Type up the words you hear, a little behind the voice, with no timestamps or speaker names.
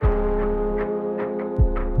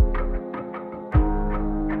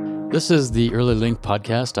This is the Early Link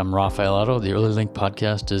Podcast. I'm Rafael Otto. The Early Link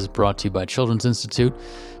Podcast is brought to you by Children's Institute.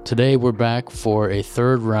 Today we're back for a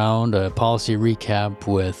third round, a policy recap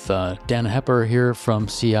with Dan Hepper here from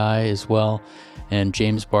CI as well, and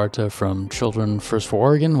James Barta from Children First for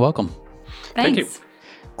Oregon. Welcome. Thank you.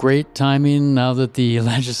 Great timing now that the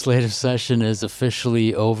legislative session is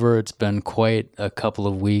officially over. It's been quite a couple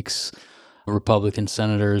of weeks. Republican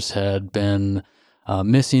senators had been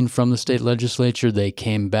missing from the state legislature. They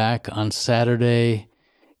came back on Saturday.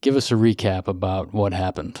 Give us a recap about what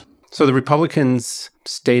happened. So the Republicans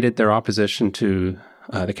stated their opposition to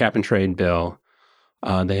the cap and trade bill.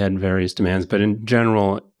 They had various demands, but in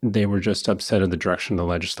general, they were just upset at the direction of the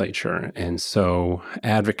legislature. And so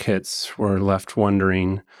advocates were left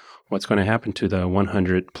wondering what's going to happen to the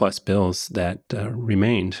 100 plus bills that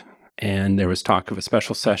remained. And there was talk of a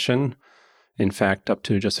special session. In fact, up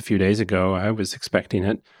to just a few days ago, I was expecting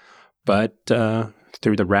it. But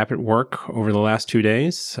through the rapid work over the last 2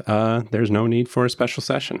 days, there's no need for a special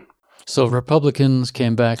session. So Republicans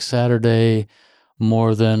came back Saturday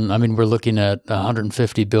we're looking at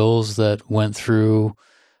 150 bills that went through,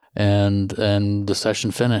 and the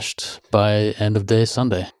session finished by end of day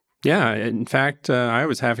Sunday. Yeah, in fact, I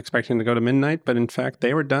was half expecting to go to midnight, but in fact,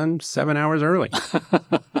 they were done 7 hours early.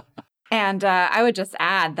 And I would just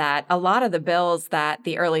add that a lot of the bills that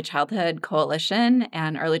the Early Childhood Coalition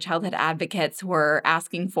and early childhood advocates were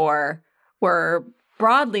asking for were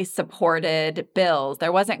broadly supported bills.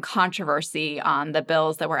 There wasn't controversy on the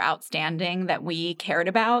bills that were outstanding that we cared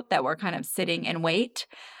about, that were kind of sitting in wait,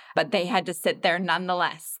 but they had to sit there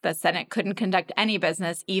nonetheless. The Senate couldn't conduct any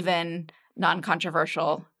business, even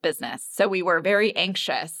non-controversial business. So we were very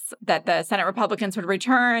anxious that the Senate Republicans would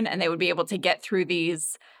return and they would be able to get through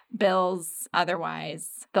these bills.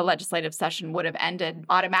 Otherwise, the legislative session would have ended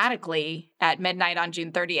automatically at midnight on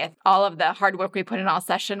June 30th. All of the hard work we put in all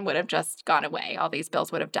session would have just gone away. All these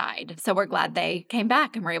bills would have died. So we're glad they came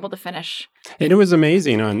back and were able to finish. And it was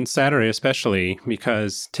amazing on Saturday, especially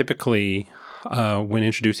because typically when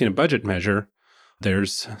introducing a budget measure,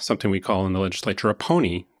 there's something we call in the legislature a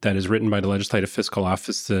pony that is written by the Legislative Fiscal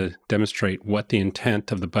Office to demonstrate what the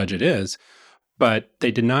intent of the budget is. But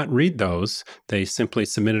they did not read those. They simply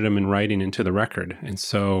submitted them in writing into the record. And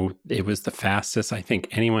so it was the fastest I think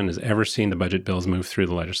anyone has ever seen the budget bills move through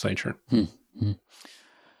the legislature. Mm-hmm.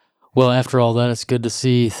 Well, after all that, it's good to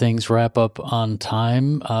see things wrap up on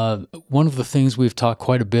time. One of the things we've talked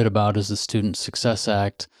quite a bit about is the Student Success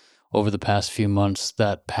Act over the past few months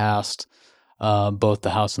that passed both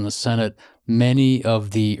the House and the Senate. Many of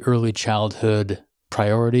the early childhood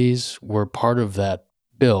priorities were part of that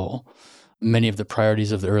bill. Many of the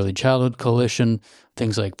priorities of the Early Childhood Coalition,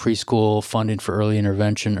 things like preschool, funding for early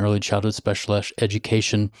intervention, early childhood special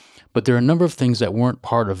education. But there are a number of things that weren't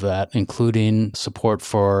part of that, including support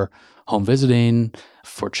for home visiting,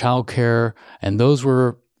 for childcare, and those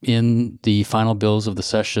were in the final bills of the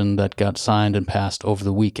session that got signed and passed over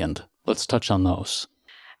the weekend. Let's touch on those.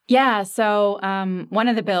 Yeah, so one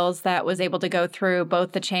of the bills that was able to go through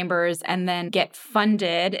both the chambers and then get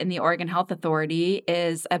funded in the Oregon Health Authority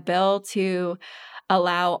is a bill to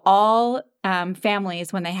allow all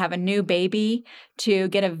families, when they have a new baby, to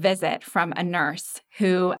get a visit from a nurse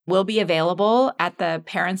who will be available at the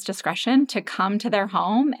parent's discretion to come to their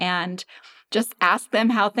home and just ask them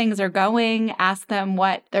how things are going, ask them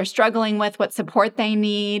what they're struggling with, what support they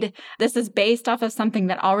need. This is based off of something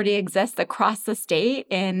that already exists across the state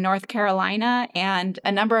in North Carolina, and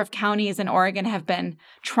a number of counties in Oregon have been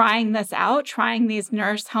trying this out, trying these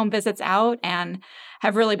nurse home visits out, and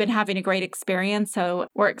have really been having a great experience. So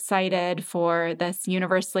we're excited for this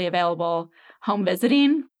universally available home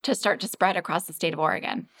visiting to start to spread across the state of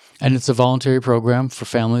Oregon. And it's a voluntary program for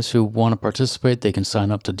families who want to participate. They can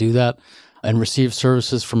sign up to do that and receive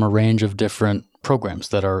services from a range of different programs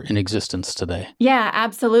that are in existence today. Yeah,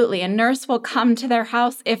 absolutely. A nurse will come to their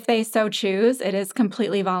house if they so choose. It is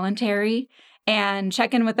completely voluntary, and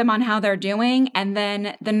check in with them on how they're doing. And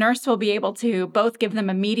then the nurse will be able to both give them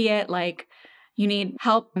immediate, you need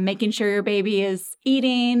help making sure your baby is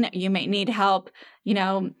eating, you may need help,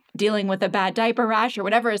 dealing with a bad diaper rash or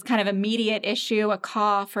whatever is kind of immediate issue, a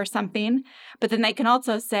cough or something. But then they can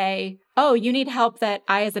also say, oh, you need help that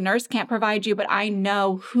I as a nurse can't provide you, but I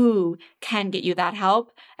know who can get you that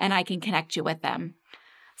help and I can connect you with them.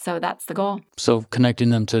 So that's the goal. So connecting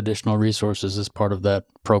them to additional resources is part of that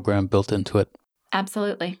program built into it.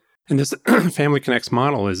 Absolutely. And this Family Connects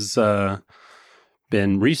model is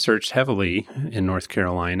been researched heavily in North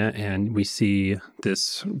Carolina, and we see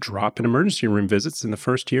this drop in emergency room visits in the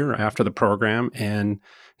first year after the program. And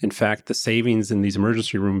in fact, the savings in these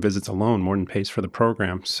emergency room visits alone more than pays for the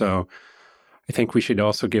program. So I think we should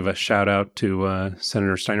also give a shout out to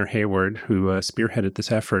Senator Steiner Hayward, who spearheaded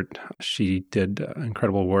this effort. She did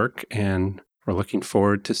incredible work, and we're looking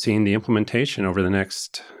forward to seeing the implementation over the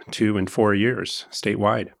next 2 and 4 years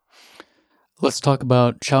statewide. Let's talk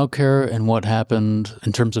about childcare and what happened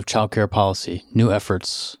in terms of childcare policy, new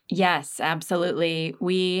efforts. Yes, absolutely.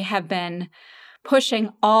 We have been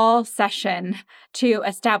pushing all session to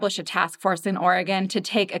establish a task force in Oregon to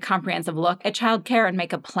take a comprehensive look at childcare and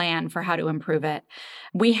make a plan for how to improve it.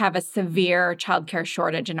 We have a severe childcare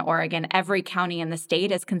shortage in Oregon. Every county in the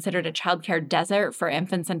state is considered a childcare desert for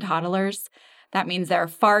infants and toddlers. That means there are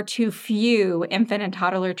far too few infant and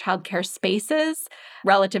toddler childcare spaces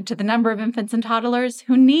relative to the number of infants and toddlers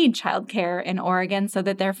who need childcare in Oregon so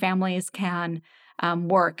that their families can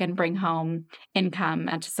work and bring home income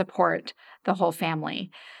and to support the whole family.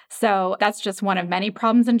 So that's just one of many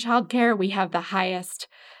problems in childcare. We have the highest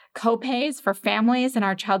copays for families in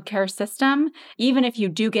our childcare system. Even if you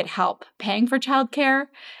do get help paying for childcare,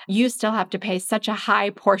 you still have to pay such a high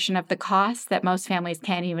portion of the cost that most families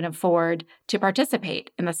can't even afford to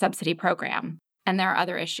participate in the subsidy program. And there are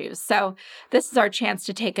other issues. So this is our chance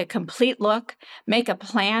to take a complete look, make a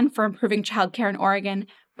plan for improving childcare in Oregon,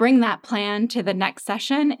 bring that plan to the next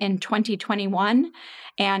session in 2021,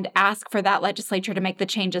 and ask for that legislature to make the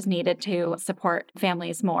changes needed to support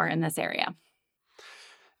families more in this area.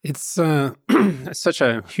 It's such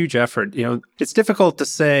a huge effort. It's difficult to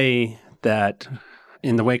say that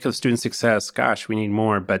in the wake of student success, gosh, we need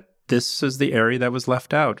more, but this is the area that was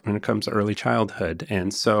left out when it comes to early childhood.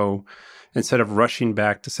 And so instead of rushing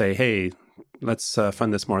back to say, hey, let's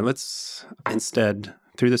fund this more, let's instead,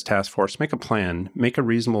 through this task force, make a plan, make a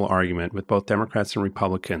reasonable argument with both Democrats and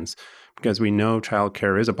Republicans, because we know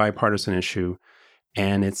childcare is a bipartisan issue.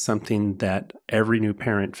 And it's something that every new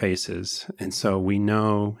parent faces. And so we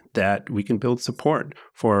know that we can build support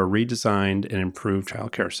for a redesigned and improved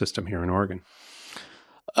childcare system here in Oregon.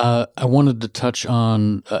 I wanted to touch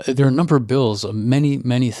on, there are a number of bills,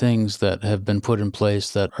 many things that have been put in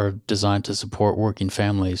place that are designed to support working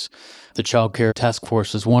families. The Child Care Task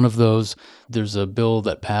Force is one of those. There's a bill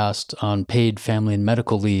that passed on paid family and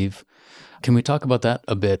medical leave. Can we talk about that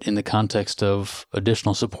a bit in the context of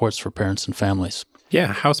additional supports for parents and families? Yeah,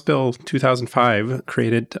 House Bill 2005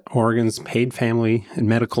 created Oregon's paid family and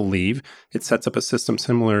medical leave. It sets up a system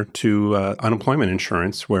similar to unemployment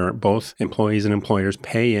insurance, where both employees and employers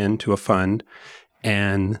pay into a fund,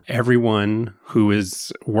 and everyone who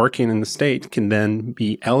is working in the state can then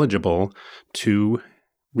be eligible to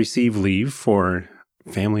receive leave for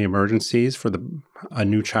family emergencies, for a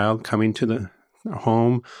new child coming to the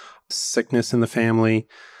home, sickness in the family.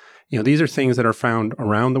 These are things that are found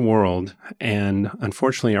around the world and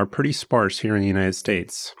unfortunately are pretty sparse here in the United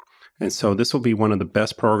States. And so this will be one of the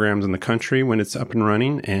best programs in the country when it's up and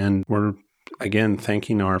running. And we're, again,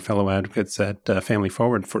 thanking our fellow advocates at Family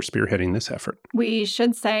Forward for spearheading this effort. We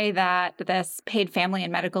should say that this paid family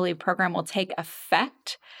and medical leave program will take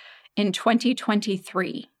effect in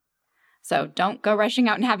 2023. So don't go rushing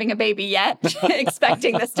out and having a baby yet,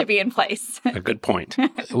 expecting this to be in place. A good point.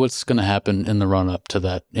 What's going to happen in the run-up to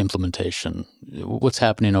that implementation? What's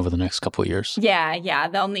happening over the next couple of years? Yeah.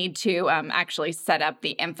 They'll need to actually set up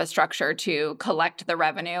the infrastructure to collect the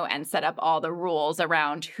revenue and set up all the rules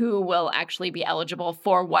around who will actually be eligible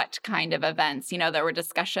for what kind of events. There were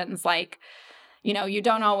discussions like, you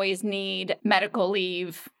don't always need medical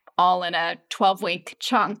leave all in a 12-week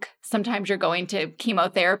chunk. Sometimes you're going to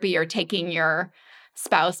chemotherapy or taking your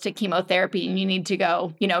spouse to chemotherapy and you need to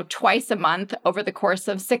go, twice a month over the course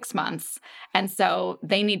of 6 months. And so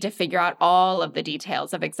they need to figure out all of the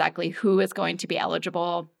details of exactly who is going to be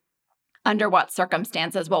eligible, under what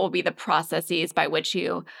circumstances, what will be the processes by which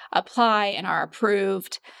you apply and are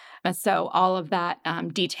approved. And so all of that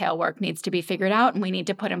detail work needs to be figured out, and we need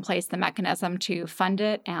to put in place the mechanism to fund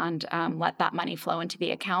it and let that money flow into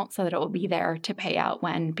the account so that it will be there to pay out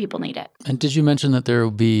when people need it. And did you mention that there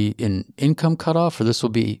will be an income cutoff, or this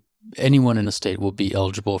will be anyone in the state will be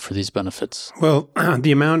eligible for these benefits? Well,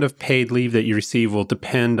 the amount of paid leave that you receive will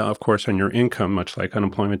depend, of course, on your income, much like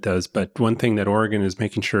unemployment does. But one thing that Oregon is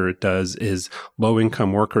making sure it does is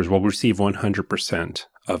low-income workers will receive 100%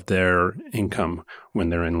 of their income when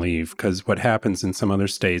they're in leave. Because what happens in some other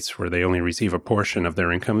states where they only receive a portion of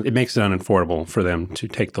their income, it makes it unaffordable for them to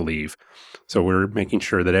take the leave. So we're making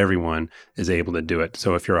sure that everyone is able to do it.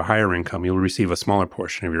 So if you're a higher income, you'll receive a smaller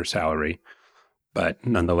portion of your salary. But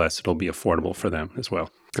nonetheless, it'll be affordable for them as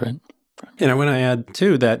well. Great. And I want to add,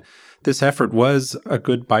 too, that this effort was a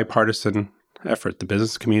good bipartisan effort. The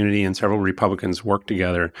business community and several Republicans worked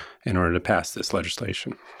together in order to pass this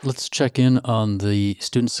legislation. Let's check in on the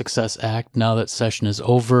Student Success Act now that session is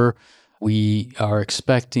over. We are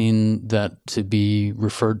expecting that to be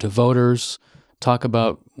referred to voters. Talk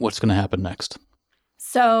about what's going to happen next.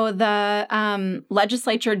 So the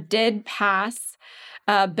legislature did pass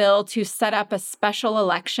a bill to set up a special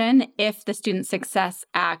election if the Student Success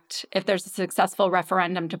Act, if there's a successful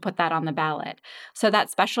referendum to put that on the ballot. So that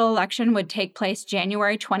special election would take place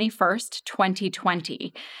January 21st,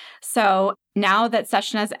 2020. So now that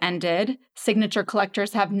session has ended, signature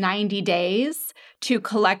collectors have 90 days to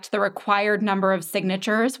collect the required number of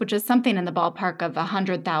signatures, which is something in the ballpark of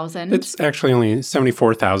 100,000. It's actually only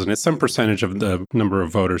 74,000. It's some percentage of the number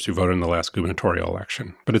of voters who voted in the last gubernatorial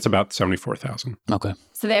election, but it's about 74,000. Okay.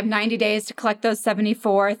 So they have 90 days to collect those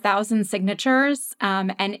 74,000 signatures.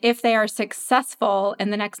 And if they are successful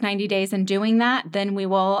in the next 90 days in doing that, then we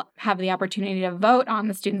will have the opportunity to vote on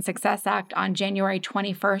the Student Success Act on January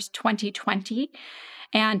 21st, 2020.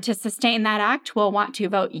 And to sustain that act, we'll want to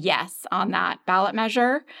vote yes on that ballot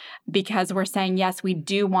measure because we're saying, yes, we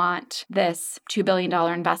do want this $2 billion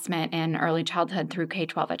investment in early childhood through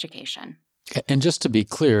K-12 education. And just to be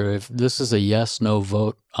clear, if this is a yes-no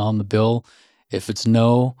vote on the bill, if it's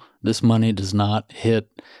no, this money does not hit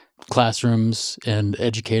classrooms and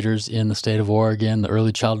educators in the state of Oregon. The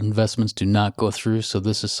early childhood investments do not go through. So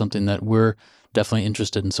this is something that we're definitely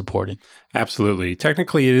interested in supporting. Absolutely.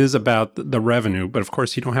 Technically, it is about the revenue, but of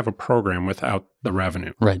course, you don't have a program without the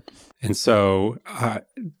revenue. Right. And so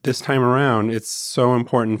this time around, it's so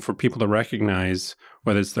important for people to recognize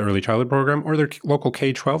whether it's the early childhood program or their local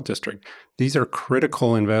K-12 district. These are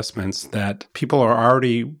critical investments that people are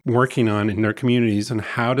already working on in their communities on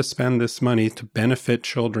how to spend this money to benefit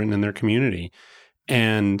children in their community.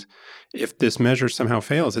 And if this measure somehow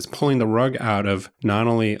fails, it's pulling the rug out of not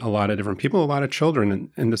only a lot of different people, a lot of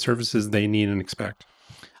children and the services they need and expect.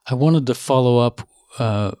 I wanted to follow up.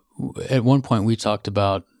 At one point, we talked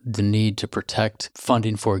about the need to protect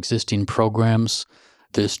funding for existing programs.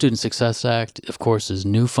 The Student Success Act, of course, is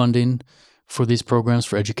new funding for these programs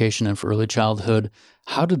for education and for early childhood.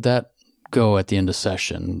 How did that go at the end of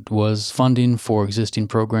session? Was funding for existing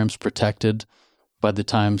programs protected by the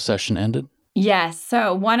time session ended? Yes.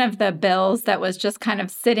 So one of the bills that was just kind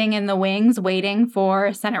of sitting in the wings waiting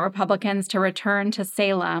for Senate Republicans to return to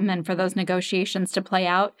Salem and for those negotiations to play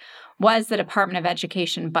out was the Department of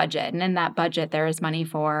Education budget. And in that budget, there is money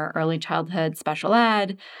for early childhood special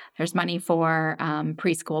ed. There's money for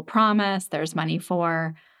preschool promise. There's money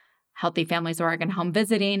for Healthy Families Oregon home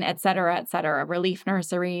visiting, et cetera, relief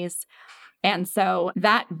nurseries. And so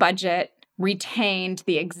that budget retained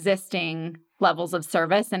the existing levels of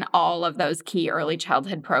service in all of those key early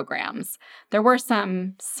childhood programs. There were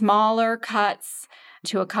some smaller cuts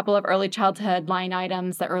to a couple of early childhood line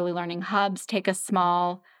items. The early learning hubs take a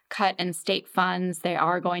small cut in state funds. They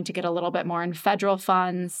are going to get a little bit more in federal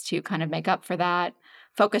funds to kind of make up for that.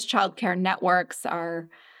 Focused childcare networks are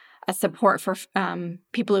a support for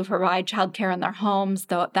people who provide childcare in their homes.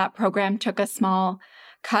 Though that program took a small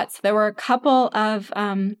cut. So there were a couple of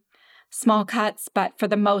small cuts, but for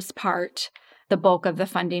the most part, the bulk of the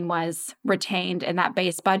funding was retained in that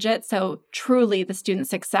base budget. So truly, the Student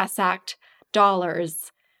Success Act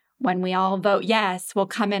dollars, when we all vote yes, will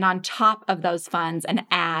come in on top of those funds and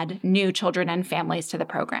add new children and families to the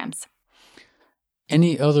programs.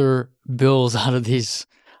 Any other bills out of these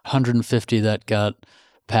 150 that got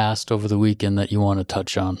passed over the weekend that you want to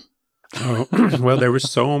touch on? Oh, well, there were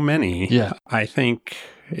so many. Yeah. I think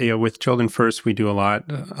with Children First, we do a lot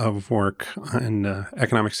of work on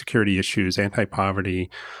economic security issues, anti-poverty.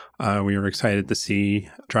 We were excited to see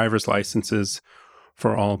driver's licenses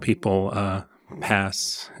for all people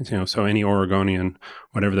pass. So any Oregonian,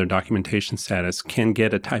 whatever their documentation status, can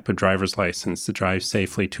get a type of driver's license to drive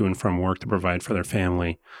safely to and from work to provide for their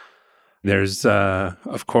family. There's,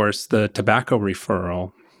 of course, the tobacco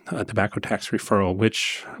referral. Tobacco tax referral,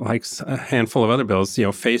 which, like a handful of other bills,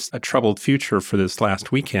 faced a troubled future for this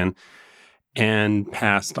last weekend and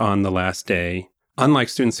passed on the last day. Unlike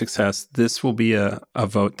Student Success, this will be a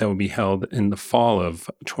vote that will be held in the fall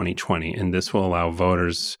of 2020, and this will allow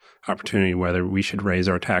voters opportunity whether we should raise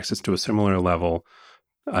our taxes to a similar level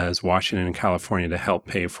as Washington and California to help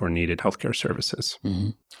pay for needed healthcare services. Mm-hmm.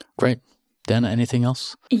 Great. Dana, anything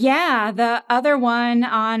else? Yeah, the other one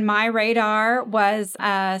on my radar was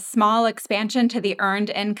a small expansion to the Earned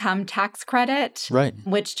Income Tax Credit, right,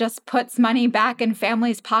 which just puts money back in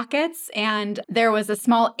families' pockets. And there was a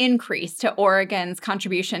small increase to Oregon's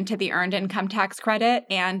contribution to the Earned Income Tax Credit.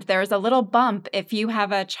 And there's a little bump if you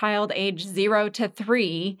have a child age 0 to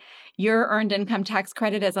 3. Your Earned Income Tax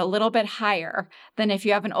Credit is a little bit higher than if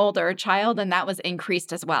you have an older child, and that was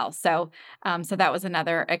increased as well. So that was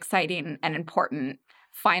another exciting and important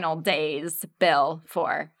final days bill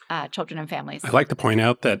for children and families. I'd like to point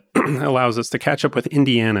out that it allows us to catch up with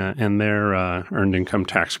Indiana and their earned income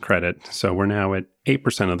tax credit. So we're now at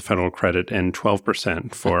 8% of the federal credit and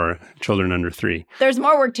 12% for children under 3. There's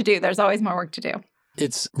more work to do. There's always more work to do.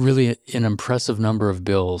 It's really an impressive number of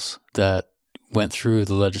bills that went through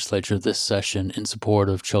the legislature this session in support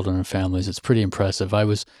of children and families. It's pretty impressive. I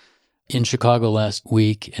was in Chicago last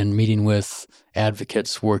week and meeting with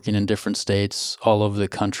advocates working in different states all over the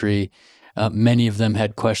country. Many of them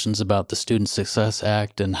had questions about the Student Success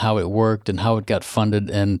Act and how it worked and how it got funded,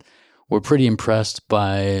 and we're pretty impressed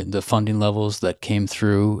by the funding levels that came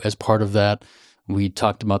through as part of that. We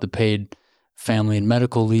talked about the paid family and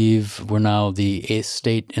medical leave. We're now the 8th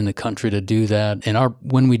state in the country to do that. And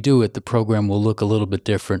when we do it, the program will look a little bit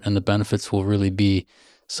different and the benefits will really be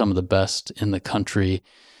some of the best in the country.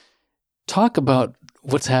 Talk about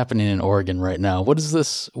what's happening in Oregon right now. What does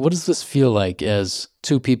this feel like as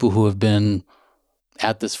two people who have been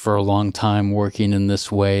at this for a long time, working in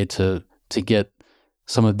this way to get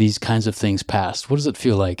some of these kinds of things passed? What does it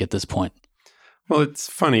feel like at this point? Well, it's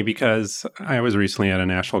funny because I was recently at a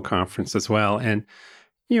national conference as well. And,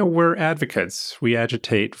 we're advocates. We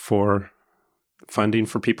agitate for funding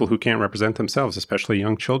for people who can't represent themselves, especially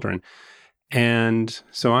young children. And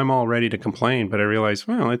so I'm all ready to complain, but I realize,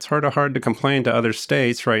 well, it's hard to complain to other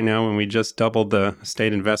states right now when we just doubled the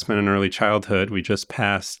state investment in early childhood. We just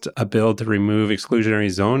passed a bill to remove exclusionary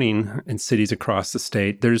zoning in cities across the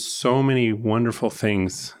state. There's so many wonderful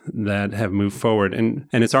things that have moved forward, and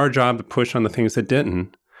it's our job to push on the things that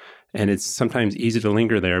didn't. And it's sometimes easy to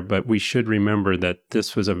linger there, but we should remember that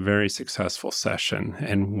this was a very successful session.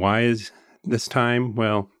 And why is this time?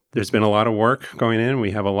 Well, there's been a lot of work going in.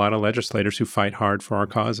 We have a lot of legislators who fight hard for our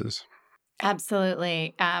causes.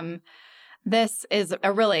 Absolutely. This is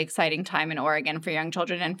a really exciting time in Oregon for young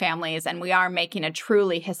children and families, and we are making a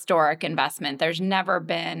truly historic investment. There's never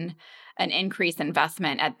been an increased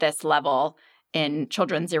investment at this level in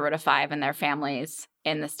children 0 to 5 and their families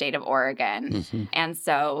in the state of Oregon. Mm-hmm. And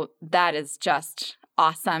so that is just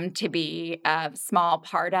awesome to be a small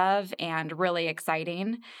part of and really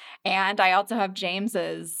exciting. And I also have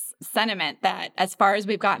James's sentiment that as far as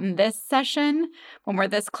we've gotten this session, when we're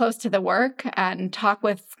this close to the work and talk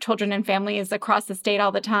with children and families across the state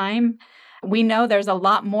all the time, we know there's a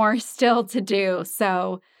lot more still to do.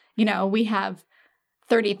 So, we have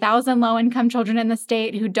 30,000 low-income children in the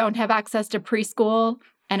state who don't have access to preschool,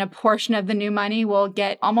 and a portion of the new money will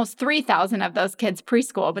get almost 3,000 of those kids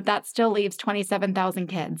preschool, but that still leaves 27,000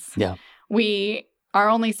 kids. Yeah. We are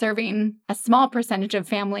only serving a small percentage of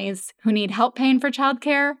families who need help paying for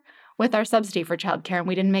childcare with our subsidy for childcare, and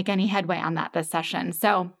we didn't make any headway on that this session.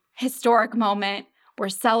 So, historic moment. We're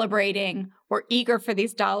celebrating. We're eager for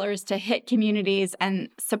these dollars to hit communities and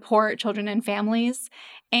support children and families,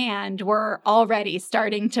 and we're already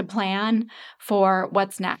starting to plan for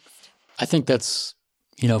what's next. I think that's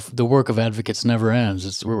the work of advocates never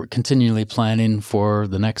ends. We're continually planning for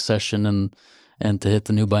the next session and to hit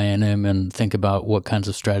the new biennium and think about what kinds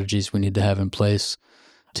of strategies we need to have in place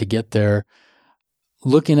to get there.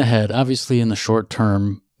 Looking ahead, obviously in the short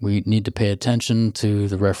term, we need to pay attention to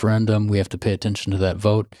the referendum. We have to pay attention to that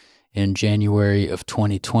vote in January of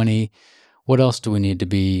 2020. What else do we need to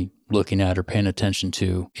be looking at or paying attention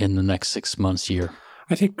to in the next 6 months, year?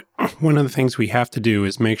 I think one of the things we have to do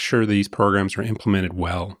is make sure these programs are implemented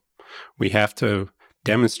well. We have to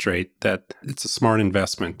demonstrate that it's a smart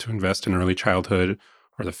investment to invest in early childhood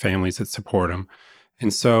or the families that support them.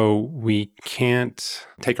 And so we can't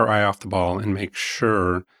take our eye off the ball and make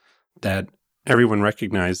sure that everyone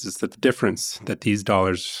recognizes that the difference that these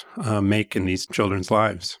dollars make in these children's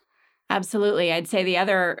lives. Absolutely. I'd say the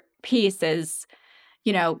other piece is,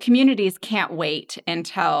 communities can't wait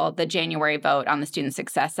until the January vote on the Student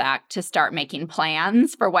Success Act to start making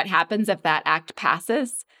plans for what happens if that act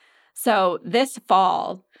passes. So this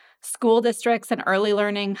fall, school districts and early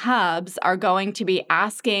learning hubs are going to be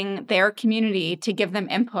asking their community to give them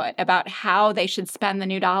input about how they should spend the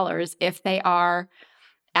new dollars if they are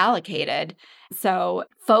allocated. So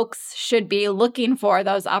folks should be looking for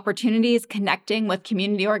those opportunities, connecting with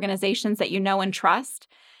community organizations that you know and trust,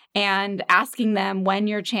 and asking them when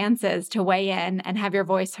your chance is to weigh in and have your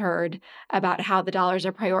voice heard about how the dollars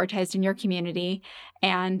are prioritized in your community,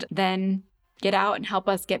 and then get out and help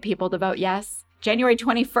us get people to vote yes. January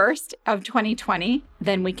 21st of 2020,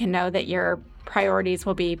 then we can know that your priorities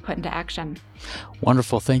will be put into action.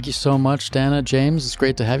 Wonderful. Thank you so much, Dana. James, it's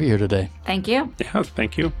great to have you here today. Thank you. Yeah,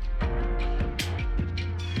 thank you.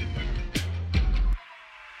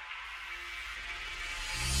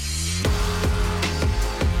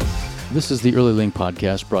 This is the Early Link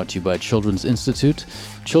podcast brought to you by Children's Institute.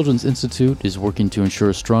 Children's Institute is working to ensure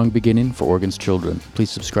a strong beginning for Oregon's children.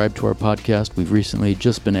 Please subscribe to our podcast. We've recently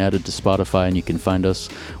just been added to Spotify, and you can find us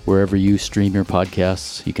wherever you stream your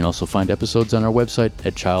podcasts. You can also find episodes on our website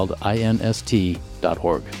at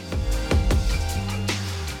childinst.org.